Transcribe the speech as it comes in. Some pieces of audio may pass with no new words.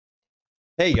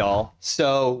Hey y'all.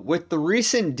 So with the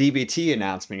recent DBT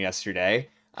announcement yesterday,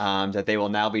 that they will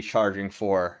now be charging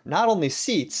for not only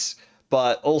seats,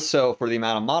 but also for the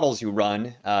amount of models you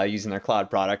run using their cloud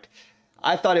product,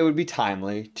 I thought it would be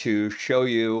timely to show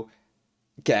you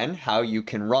again how you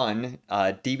can run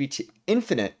DBT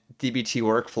infinite DBT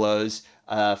workflows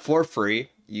for free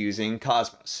using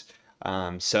Cosmos.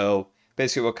 So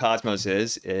basically what Cosmos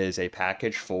is a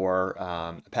package for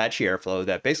Apache Airflow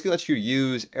that basically lets you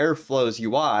use Airflow's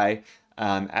UI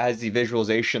as the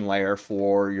visualization layer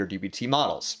for your DBT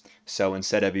models. So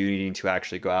instead of you needing to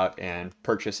actually go out and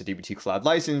purchase a dbtCloud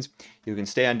license, you can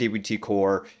stay on dbt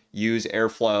core, use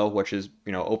Airflow, which is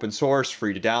open source,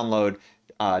 free to download,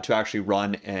 to actually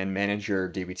run and manage your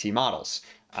DBT models.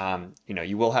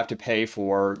 You will have to pay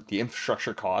for the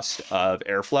infrastructure cost of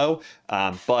Airflow,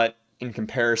 but in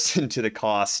comparison to the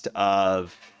cost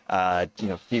of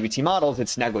DBT models,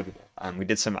 it's negligible. I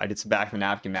did some back of the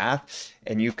napkin math,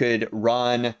 and you could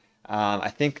run I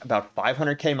think about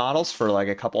 500K models for like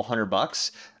a couple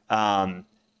 $100,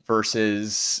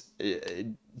 versus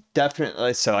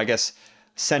definitely. So I guess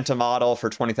sent a model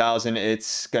for 20,000,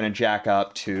 it's going to jack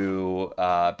up to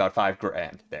about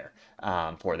 $5,000 there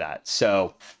for that.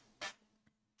 So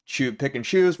pick and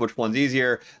choose which one's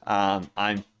easier.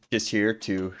 I'm just here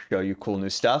to show you cool new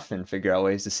stuff and figure out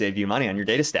ways to save you money on your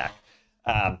data stack.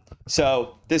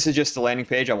 So this is just the landing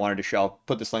page. I wanted to show, I'll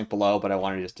put this link below, but I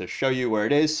wanted just to show you where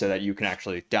it is so that you can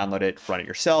actually download it, run it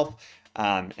yourself,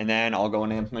 and then I'll go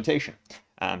into implementation.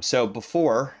 So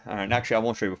before, and actually I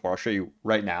won't show you before, I'll show you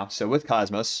right now. So with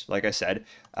Cosmos, like I said,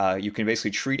 you can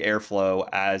basically treat Airflow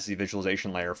as the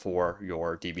visualization layer for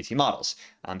your DBT models.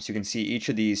 So you can see each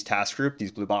of these task group,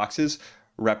 these blue boxes,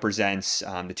 represents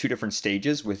the two different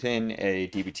stages within a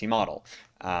DBT model.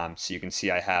 So you can see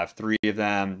I have three of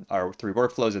them, or three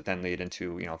workflows that then lead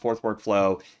into a fourth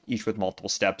workflow, each with multiple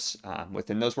steps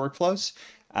within those workflows.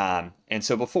 And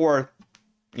so before,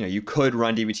 you could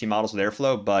run DBT models with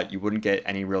Airflow, but you wouldn't get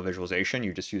any real visualization.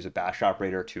 You just use a bash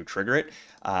operator to trigger it.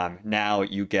 Now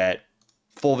you get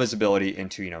full visibility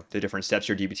into the different steps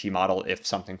of your DBT model. If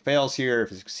something fails here,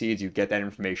 if it succeeds, you get that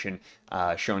information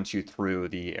shown to you through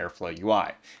the Airflow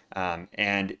UI.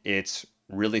 And it's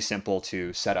really simple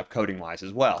to set up coding wise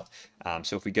as well.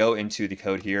 So if we go into the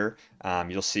code here,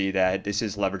 you'll see that this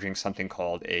is leveraging something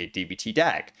called a dbt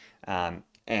DAG.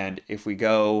 And if we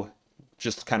go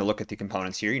just kind of look at the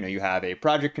components here, you have a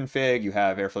project config, you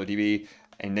have Airflow DB,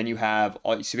 and then you have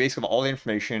so basically all the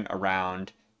information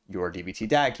around your dbt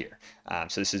DAG here.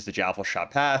 So this is the Java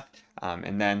shop path.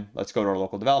 And then let's go to our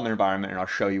local development environment, and I'll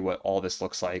show you what all this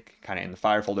looks like kind of in the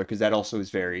file folder, because that also is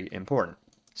very important.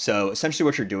 So essentially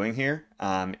what you're doing here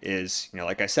is,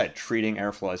 like I said, treating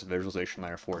Airflow as a visualization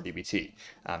layer for DBT.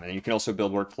 And then you can also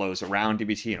build workflows around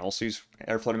DBT and also use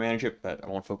Airflow to manage it, but I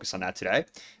won't focus on that today.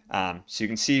 So you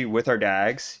can see with our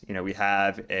DAGs, we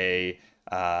have a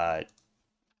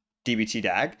dbt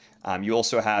DAG. You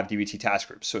also have dbt task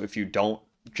groups. So if you don't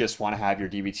just want to have your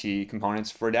dbt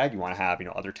components for a DAG, you want to have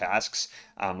other tasks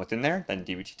within there, then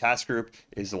dbt task group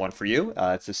is the one for you.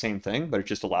 It's the same thing, but it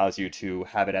just allows you to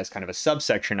have it as kind of a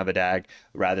subsection of a DAG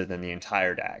rather than the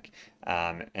entire DAG.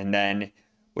 And then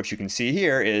what you can see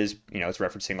here is it's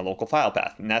referencing a local file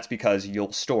path, and that's because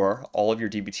you'll store all of your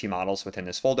dbt models within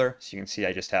this folder. So you can see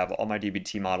I just have all my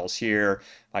dbt models here,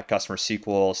 my customer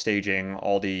SQL staging,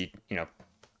 all the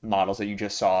models that you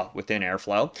just saw within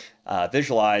Airflow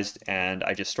visualized, and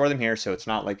I just store them here. So it's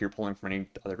not like you're pulling from any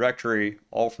other directory,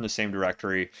 all from the same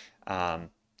directory,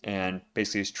 and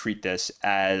basically just treat this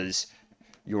as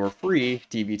your free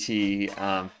dbt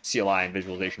CLI and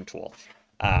visualization tool.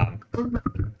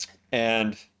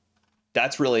 And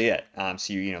that's really it.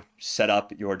 So you set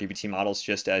up your dbt models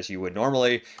just as you would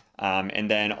normally, and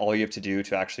then all you have to do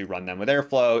to actually run them with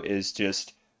Airflow is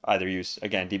just either use,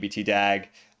 again, dbt DAG,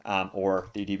 or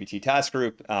the dbt task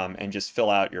group, and just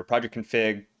fill out your project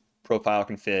config, profile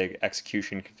config,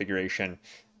 execution configuration,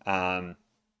 and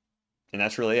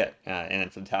that's really it. And then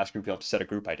for the task group, you'll have to set a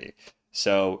group ID.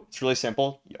 So it's really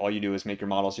simple. All you do is make your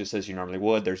models just as you normally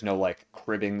would. There's no like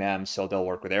cribbing them, so they'll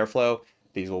work with Airflow.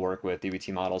 These will work with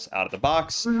dbt models out of the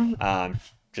box.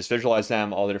 Just visualize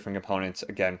them, all the different components,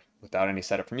 again, without any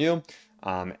setup from you.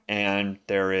 And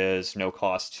there is no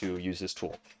cost to use this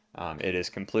tool. It is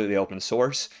completely open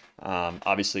source.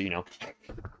 Obviously,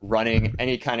 running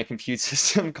any kind of compute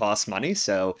system costs money.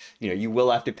 So, you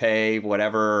will have to pay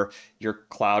whatever your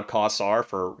cloud costs are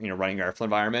for, running your Airflow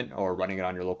environment or running it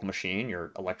on your local machine,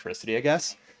 your electricity, I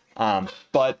guess.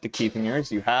 But the key thing here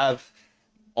is you have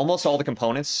almost all the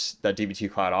components that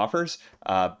dbtCloud offers,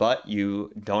 but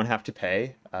you don't have to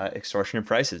pay extortionate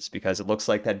prices because it looks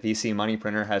like that VC money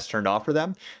printer has turned off for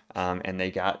them, and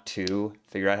they got to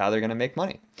figure out how they're going to make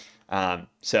money.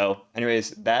 So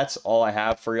anyways, that's all I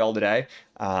have for y'all today.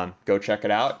 Go check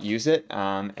it out, use it,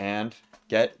 and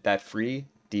get that free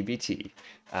DBT.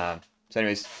 So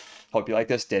anyways, hope you like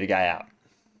this. Data Guy out.